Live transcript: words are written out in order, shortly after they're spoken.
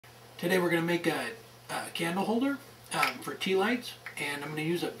Today we're going to make a candle holder for tea lights, and I'm going to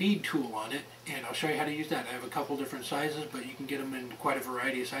use a bead tool on it, and I'll show you how to use that. I have a couple different sizes, but you can get them in quite a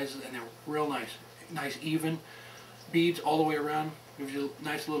variety of sizes, and they're real nice even beads all the way around. Gives you a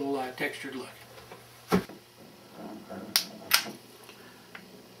nice little textured look.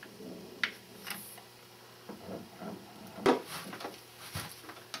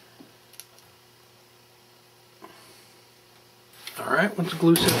 Alright, once the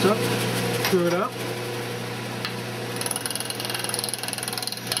glue sets up, screw it up.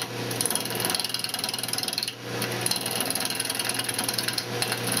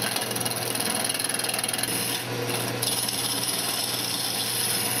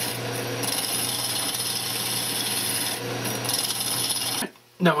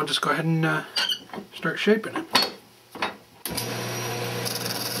 Now we'll just go ahead and start shaping it.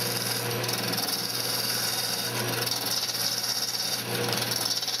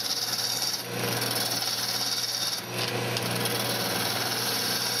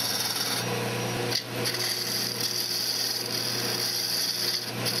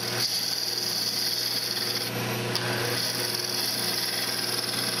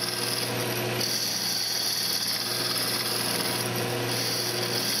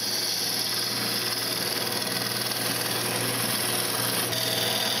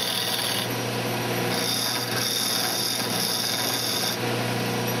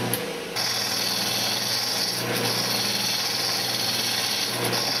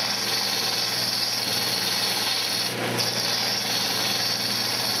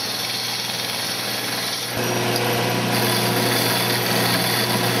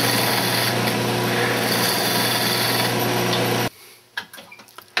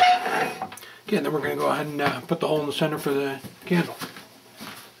 Okay, then we're going to go ahead and put the hole in the center for the candle.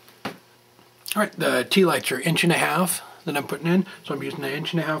 Alright, the tea lights are 1.5 inches that I'm putting in, so I'm using an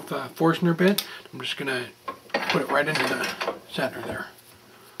 1.5 inch Forstner bit. I'm just going to put it right into the center there.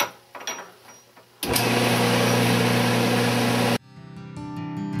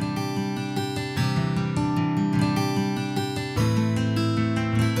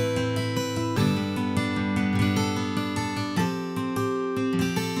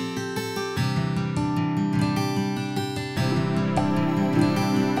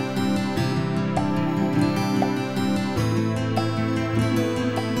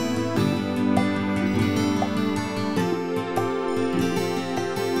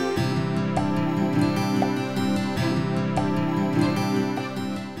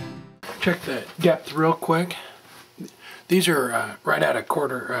 Check the depth real quick. These are right at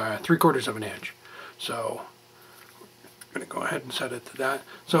 3/4 of an inch. So I'm going to go ahead and set it to that.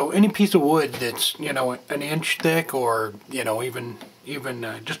 So any piece of wood that's, you know, 1 inch thick, or, you know, even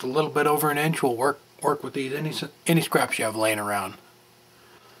just a little bit over 1 inch will work with these. Any scraps you have laying around.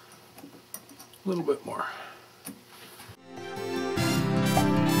 A little bit more.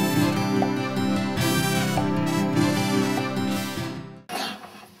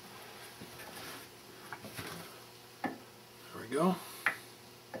 Go.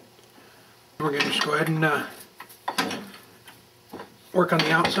 We're going to just go ahead and work on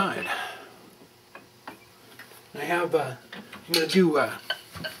the outside. I have I'm going to do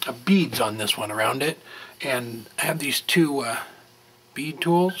beads on this one around it, and I have these two bead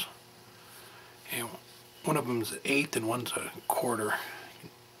tools, and one of them is 1/8 and one's 1/4.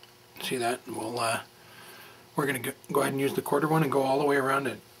 See that? We'll we're going to go ahead and use the 1/4 one and go all the way around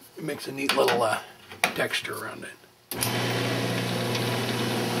it. It makes a neat little texture around it.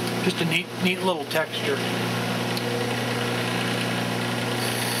 Just a neat little texture.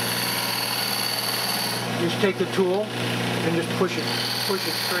 Just take the tool and just push it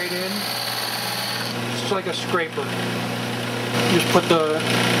straight in. It's like a scraper. Just put the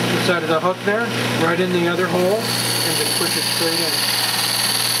side of the hook there, right in the other hole, and just push it straight in.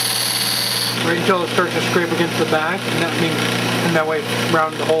 Right until it starts to scrape against the back, and that way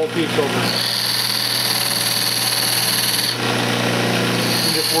round the whole piece over.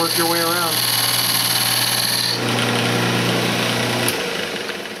 Just work your way around.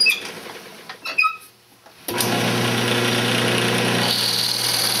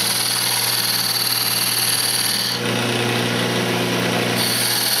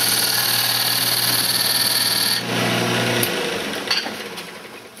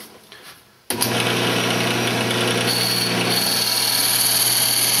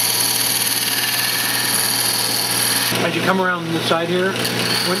 As you come around the side here,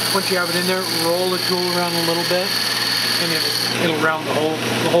 once you have it in there, roll the tool around a little bit, and it'll round the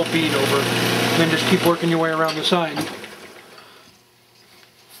whole bead over. And then just keep working your way around the side.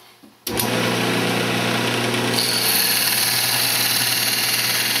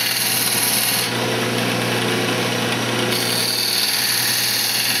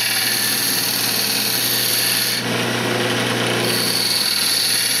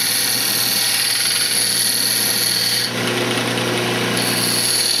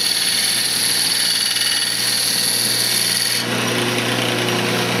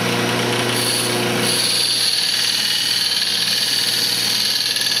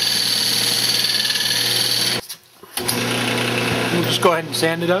 and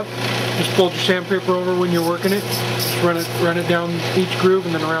sand it up. Just fold your sandpaper over when you're working it. Just run it down each groove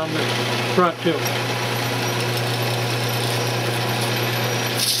and then around the front too.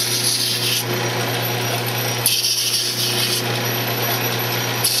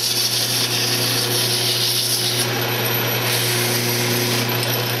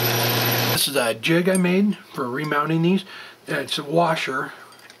 This is a jig I made for remounting these. It's a washer,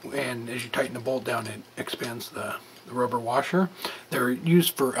 and as you tighten the bolt down, it expands the rubber washer. They're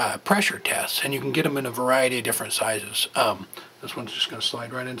used for pressure tests, and you can get them in a variety of different sizes. This one's just going to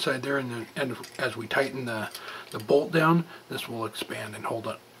slide right inside there, and as we tighten the bolt down, this will expand and hold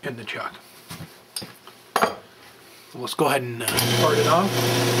it in the chuck. So let's go ahead and part it off.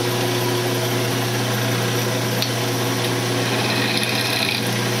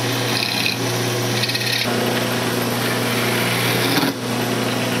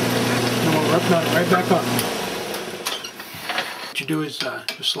 Knot it right back on. What you do is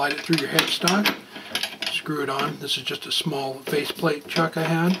just slide it through your headstock, screw it on. This is just a small faceplate chuck I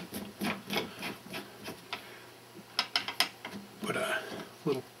had.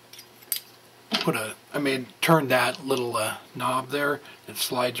 Turn that little knob there. It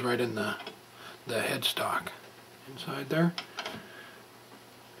slides right in the headstock inside there.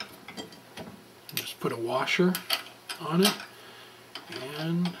 Just put a washer on it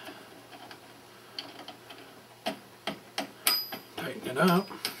and tighten it up.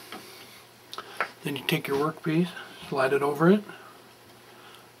 Then you take your workpiece, slide it over it.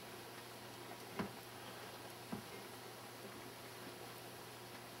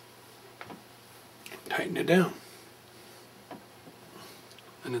 Tighten it down.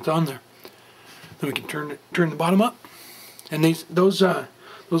 And it's on there. Then we can turn the bottom up. And those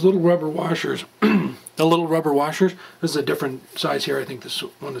little rubber washers, the little rubber washers, this is a different size here. I think this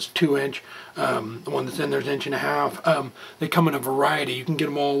one is 2 inch. The one that's in there is 1.5 inches. They come in a variety. You can get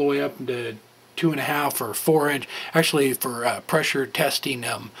them all the way up to 2.5 or 4 inch. Actually, for pressure testing,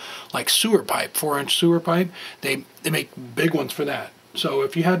 like sewer pipe, 4-inch sewer pipe, they make big ones for that. So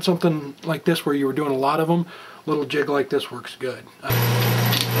if you had something like this where you were doing a lot of them, a little jig like this works good.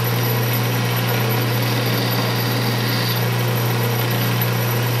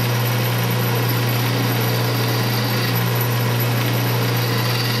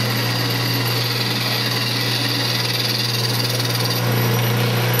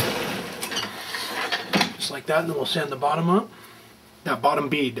 Like that, and then we'll sand the bottom up. That bottom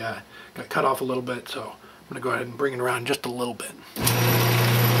bead got cut off a little bit, so I'm going to go ahead and bring it around just a little bit.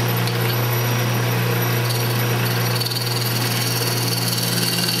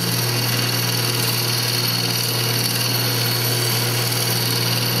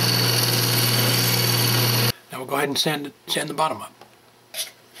 Now we'll go ahead and sand the bottom up.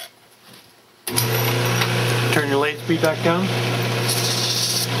 Turn your lathe speed back down.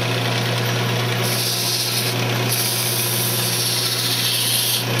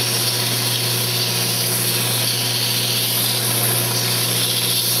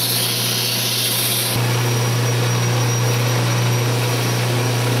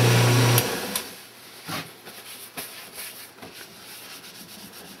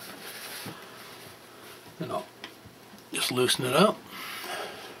 And I'll just loosen it up.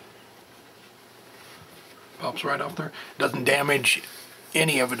 Pops right off there. It doesn't damage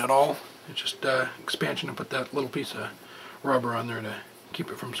any of it at all. It's just expansion to put that little piece of rubber on there to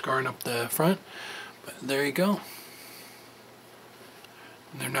keep it from scarring up the front. But there you go.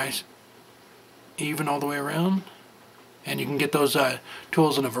 And they're nice, even all the way around. And you can get those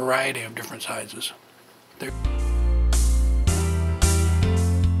tools in a variety of different sizes. They're